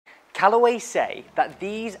Callaway say that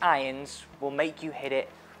these irons will make you hit it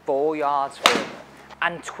 4 yards further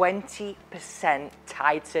and 20%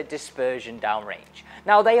 tighter dispersion downrange.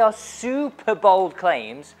 Now, they are super bold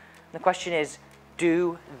claims. The question is,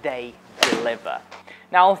 do they deliver?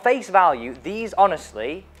 Now, on face value, these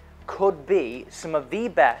honestly could be some of the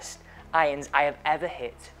best irons I have ever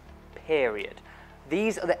hit, period.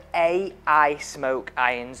 These are the AI Smoke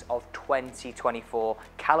irons of 2024,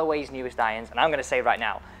 Callaway's newest irons, and I'm going to say right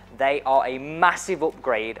now, they are a massive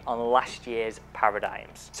upgrade on last year's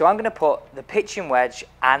Paradyms. So I'm going to put the pitching wedge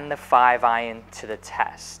and the 5-iron to the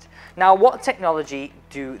test. Now, what technology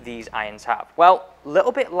do these irons have? Well, a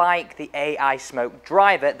little bit like the AI Smoke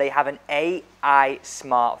driver, they have an AI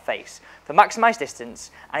smart face for maximized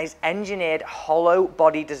distance and is engineered hollow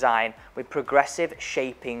body design with progressive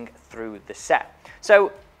shaping through the set.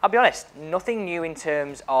 So I'll be honest, nothing new in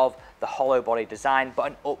terms of the hollow body design,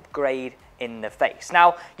 but an upgrade in the face.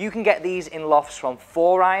 Now, you can get these in lofts from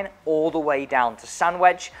 4-iron all the way down to sand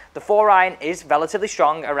wedge. The 4-iron is relatively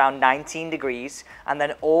strong, around 19 degrees, and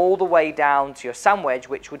then all the way down to your sand wedge,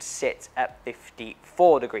 which would sit at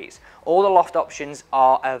 54 degrees. All the loft options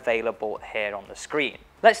are available here on the screen.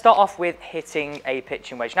 Let's start off with hitting a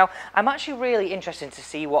pitching wedge. Now, I'm actually really interested to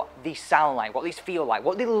see what these sound like, what these feel like,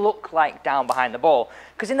 what they look like down behind the ball.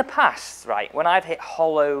 Because in the past, right, when I've hit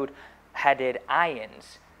hollowed headed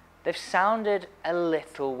irons, they've sounded a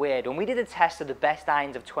little weird. When we did a test of the best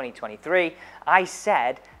irons of 2023, I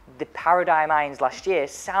said the Paradym irons last year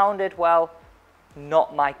sounded, well,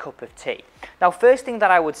 not my cup of tea. Now, first thing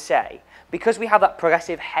that I would say, because we have that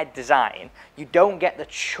progressive head design, you don't get the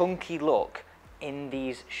chunky look in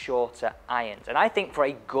these shorter irons. And I think for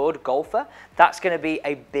a good golfer, that's going to be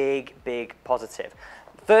a big, big positive.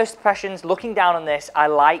 First impressions, looking down on this, I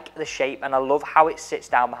like the shape and I love how it sits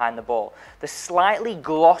down behind the ball. The slightly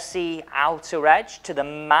glossy outer edge to the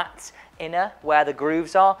matte inner where the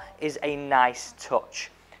grooves are is a nice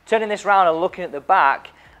touch. Turning this around and looking at the back,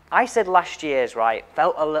 I said last year's, right,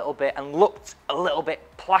 felt a little bit and looked a little bit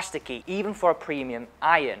plasticky, even for a premium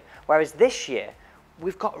iron. Whereas this year,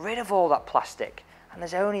 we've got rid of all that plastic and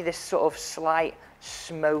there's only this sort of slight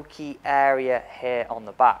smoky area here on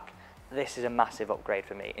the back. This is a massive upgrade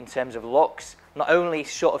for me in terms of looks, not only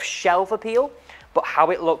sort of shelf appeal, but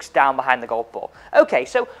how it looks down behind the golf ball. Okay,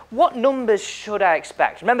 so what numbers should I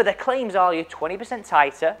expect? Remember, their claims are you're 20%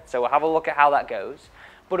 tighter, so we'll have a look at how that goes,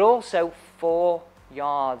 but also 4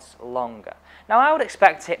 yards longer. Now, I would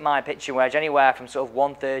expect to hit my pitching wedge anywhere from sort of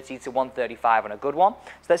 130 to 135 on a good one.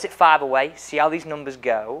 So let's hit 5 away, see how these numbers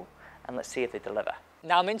go, and let's see if they deliver.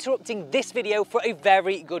 Now, I'm interrupting this video for a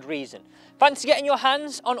very good reason. Fancy getting your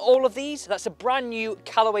hands on all of these? That's a brand new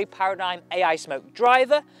Callaway Paradym AI Smoke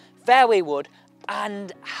driver, fairway wood,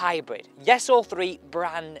 and hybrid. Yes, all 3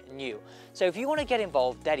 brand new. So if you want to get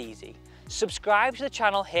involved, dead easy. Subscribe to the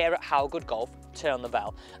channel here at How Good Golf, turn on the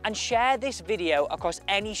bell, and share this video across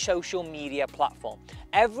any social media platform.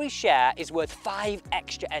 Every share is worth 5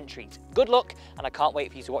 extra entries. Good luck, and I can't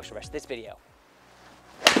wait for you to watch the rest of this video.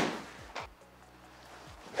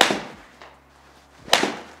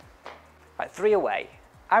 Right, 3 away.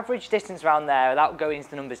 Average distance around there, without going into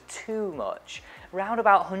the numbers too much, around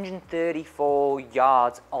about 134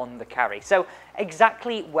 yards on the carry. So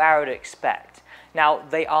exactly where I would expect. Now,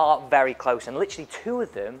 they are very close, and literally 2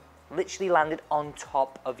 of them literally landed on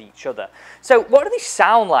top of each other. So what do they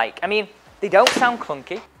sound like? I mean, they don't sound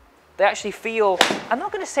clunky. They actually feel, I'm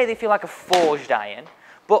not going to say they feel like a forged iron,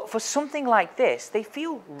 but for something like this, they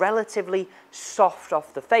feel relatively soft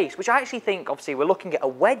off the face, which I actually think, obviously, we're looking at a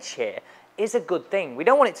wedge here, is a good thing. We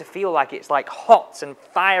don't want it to feel like it's like hot and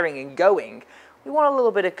firing and going. We want a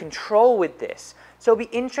little bit of control with this. So it'll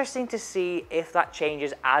be interesting to see if that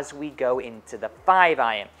changes as we go into the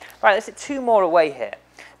 5-iron. Right, let's hit 2 more away here.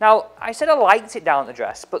 Now, I said I liked it down at the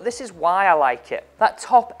dress, but this is why I like it. That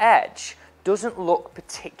top edge doesn't look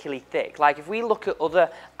particularly thick. Like if we look at other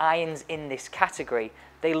irons in this category,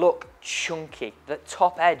 they look chunky. The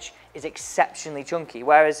top edge is exceptionally chunky,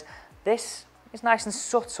 whereas this is nice and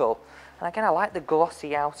subtle. And again, I like the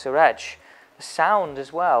glossy outer edge. The sound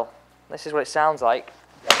as well. This is what it sounds like.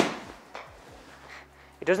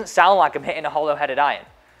 It doesn't sound like I'm hitting a hollow-headed iron,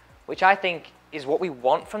 which I think is what we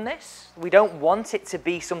want from this. We don't want it to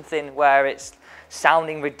be something where it's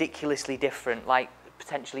sounding ridiculously different, like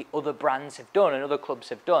potentially other brands have done and other clubs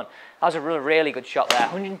have done. That was a really good shot there.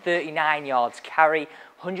 139 yards carry,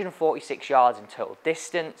 146 yards in total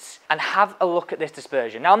distance. And have a look at this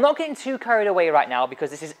dispersion. Now, I'm not getting too carried away right now because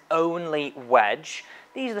this is only wedge.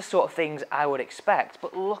 These are the sort of things I would expect,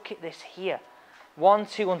 but look at this here. 1,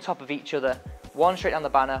 2 on top of each other, 1 straight down the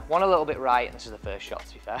banner, 1 a little bit right, and this is the first shot,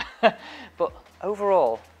 to be fair. But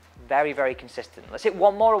overall, Very, very consistent. Let's hit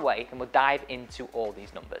one more away and we'll dive into all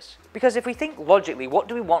these numbers. Because if we think logically, what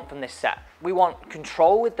do we want from this set? We want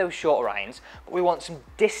control with those shorter irons, but we want some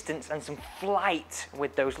distance and some flight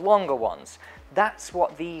with those longer ones. That's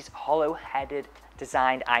what these hollow-headed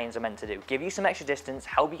designed irons are meant to do. Give you some extra distance,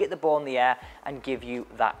 help you get the ball in the air, and give you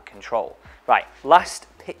that control. Right, last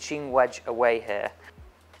pitching wedge away here.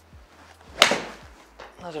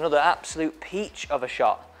 There's another absolute peach of a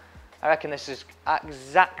shot. I reckon this is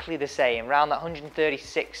exactly the same, around that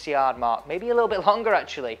 136 yard mark, maybe a little bit longer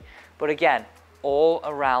actually, but again, all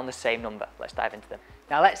around the same number. Let's dive into them.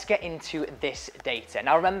 Now let's get into this data.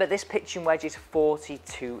 Now remember, this pitching wedge is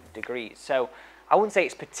 42 degrees, so I wouldn't say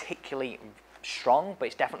it's particularly strong, but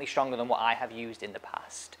it's definitely stronger than what I have used in the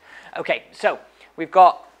past. Okay, so we've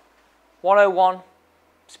got 101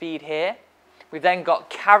 speed here. We've then got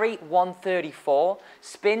carry 134,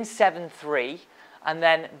 spin 7.3, and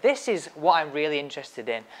then this is what I'm really interested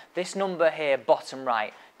in. This number here, bottom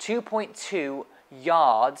right, 2.2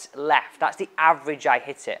 yards left. That's the average I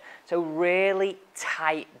hit it. So really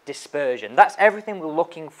tight dispersion. That's everything we're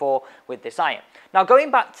looking for with this iron. Now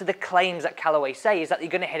going back to the claims that Callaway say is that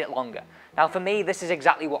you're going to hit it longer. Now for me, this is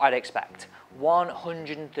exactly what I'd expect.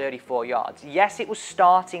 134 yards. Yes, it was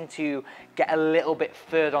starting to get a little bit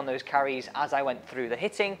further on those carries as I went through the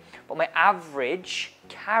hitting, but my average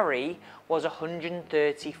carry was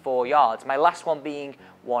 134 yards. My last one being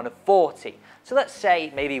 1 of 40. So let's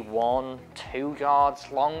say maybe 1-2 yards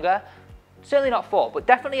longer. Certainly not 4, but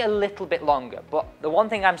definitely a little bit longer. But the one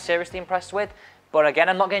thing I'm seriously impressed with, but again,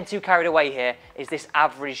 I'm not getting too carried away here, is this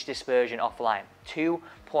average dispersion off the line,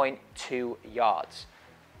 2.2 yards.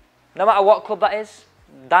 No matter what club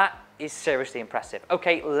that is seriously impressive.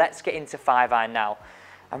 Okay, let's get into 5-iron now.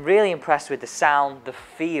 I'm really impressed with the sound, the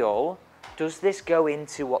feel. Does this go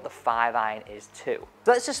into what the 5-iron is too?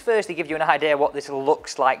 So let's just firstly give you an idea what this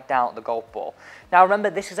looks like down at the golf ball. Now remember,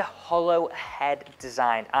 this is a hollow head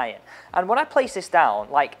designed iron. And when I place this down,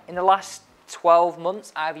 like in the last 12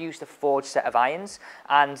 months, I've used a forged set of irons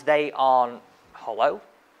and they aren't hollow.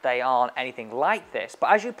 They aren't anything like this.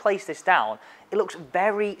 But as you place this down, it looks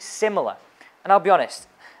very similar. And I'll be honest,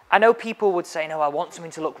 I know people would say, no, I want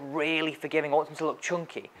something to look really forgiving, I want something to look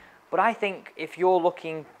chunky. But I think if you're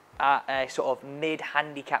looking at a sort of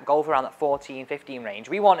mid-handicap golf around that 14, 15 range,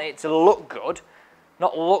 we want it to look good,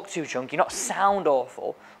 not look too chunky, not sound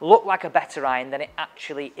awful, look like a better iron than it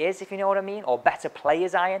actually is, if you know what I mean, or better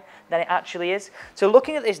player's iron than it actually is. So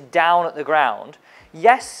looking at this down at the ground,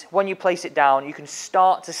 yes, when you place it down, you can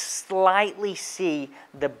start to slightly see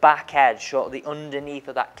the back edge, sort of the underneath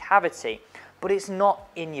of that cavity, but it's not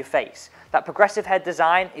in your face. That progressive head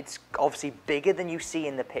design, it's obviously bigger than you see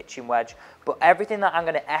in the pitching wedge, but everything that I'm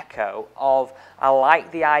going to echo of, I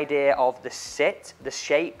like the idea of the sit, the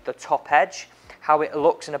shape, the top edge, how it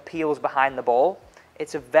looks and appeals behind the ball.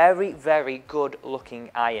 It's a very, very good looking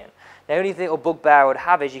iron. The only little bugbear I would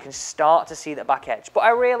have is you can start to see the back edge, but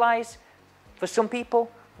I realise for some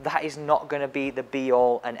people, that is not going to be the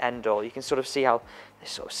be-all and end-all. You can sort of see how this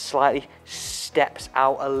sort of slightly steps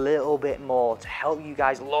out a little bit more to help you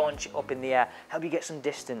guys launch it up in the air, help you get some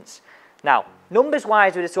distance. Now,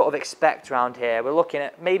 numbers-wise, we'd sort of expect around here, we're looking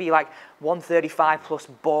at maybe like 135 plus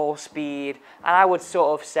ball speed, and I would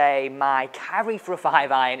sort of say my carry for a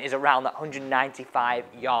 5-iron is around that 195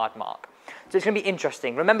 yard mark. So it's going to be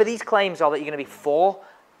interesting. Remember, these claims are that you're going to be 4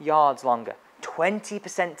 yards longer,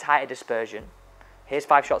 20% tighter dispersion. Here's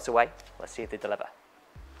 5 shots away. Let's see if they deliver.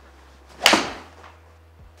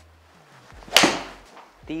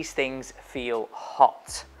 These things feel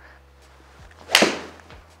hot.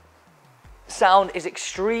 Sound is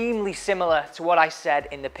extremely similar to what I said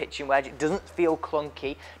in the pitching wedge. It doesn't feel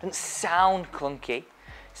clunky, doesn't sound clunky.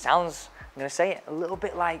 Sounds, I'm going to say it, a little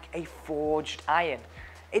bit like a forged iron.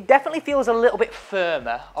 It definitely feels a little bit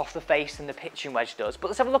firmer off the face than the pitching wedge does, but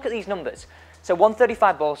let's have a look at these numbers. So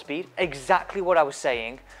 135 ball speed, exactly what I was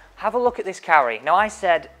saying. Have a look at this carry. Now I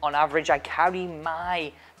said on average I carry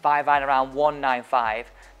my 5-iron around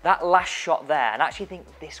 195. That last shot there, and I actually think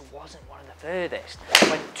this wasn't one of the furthest,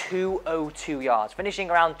 went 202 yards, finishing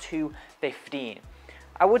around 215.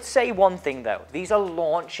 I would say one thing though, these are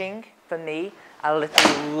launching for me a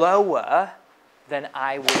little lower than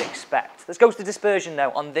I would expect. Let's go to the dispersion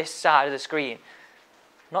though on this side of the screen.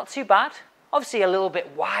 Not too bad. Obviously a little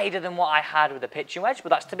bit wider than what I had with the pitching wedge, but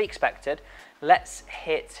that's to be expected. Let's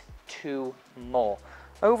hit 2 more.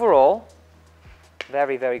 Overall,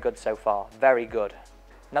 very, very good so far. Very good.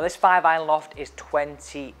 Now this 5-iron loft is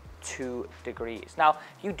 20 2 degrees. Now,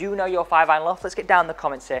 if you do know your 5-iron loft, let's get down in the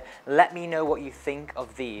comments here. Let me know what you think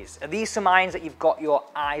of these. Are these some irons that you've got your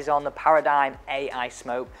eyes on? The Paradym AI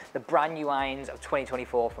Smoke, the brand new irons of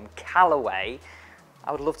 2024 from Callaway.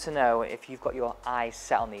 I would love to know if you've got your eyes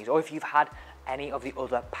set on these, or if you've had any of the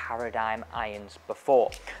other Paradym irons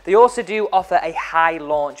before. They also do offer a high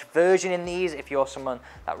launch version in these. If you're someone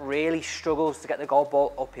that really struggles to get the golf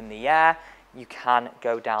ball up in the air, you can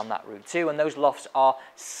go down that route too, and those lofts are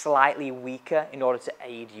slightly weaker in order to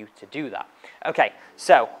aid you to do that. Okay,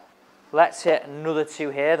 so let's hit another 2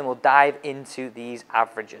 here, then we'll dive into these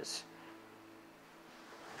averages.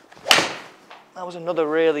 That was another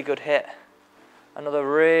really good hit. Another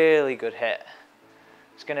really good hit.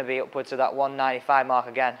 It's going to be upwards of that 195 mark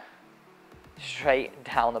again. Straight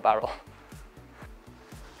down the barrel.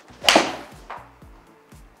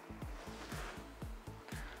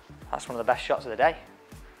 That's one of the best shots of the day.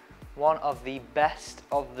 One of the best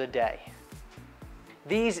of the day.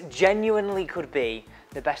 These genuinely could be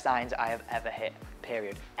the best irons I have ever hit,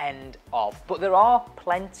 period. End of. But there are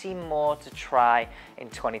plenty more to try in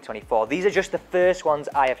 2024. These are just the first ones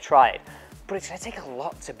I have tried, but it's going to take a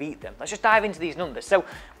lot to beat them. Let's just dive into these numbers. So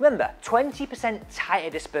remember, 20% tighter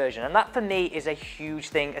dispersion, and that for me is a huge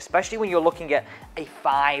thing, especially when you're looking at a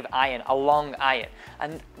 5-iron, a long iron,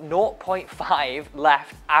 and 0.5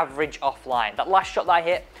 left average offline. That last shot that I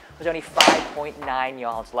hit was only 5.9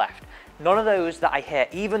 yards left. None of those that I hit,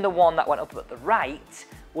 even the one that went up at the right,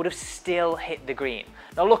 would have still hit the green.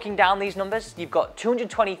 Now looking down these numbers, you've got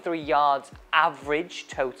 223 yards average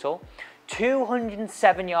total,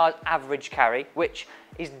 207 yards average carry, which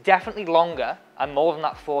is definitely longer and more than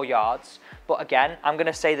that 4 yards. But again, I'm going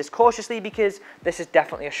to say this cautiously because this is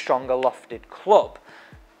definitely a stronger lofted club.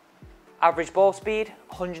 Average ball speed,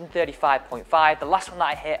 135.5. The last one that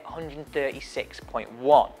I hit,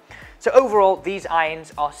 136.1. So overall, these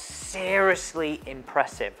irons are seriously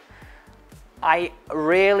impressive. I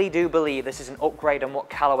really do believe this is an upgrade on what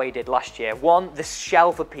Callaway did last year. One, the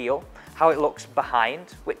shelf appeal, how it looks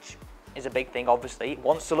behind, which is a big thing, obviously. It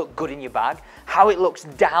wants to look good in your bag. How it looks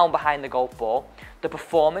down behind the golf ball, the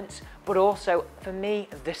performance, but also, for me,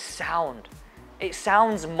 the sound. It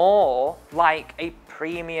sounds more like a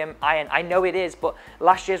premium iron. I know it is, but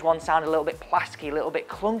last year's one sounded a little bit plasticky, a little bit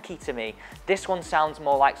clunky to me. This one sounds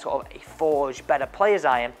more like sort of a forged, better player's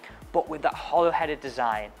iron, but with that hollow-headed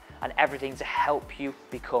design and everything to help you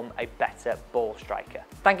become a better ball striker.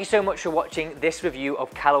 Thank you so much for watching this review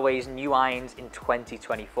of Callaway's new irons in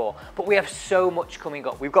 2024. But we have so much coming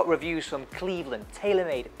up. We've got reviews from Cleveland,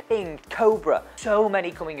 TaylorMade, Ping, Cobra, so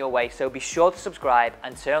many coming your way. So be sure to subscribe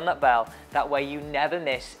and turn on that bell. That way you never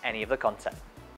miss any of the content.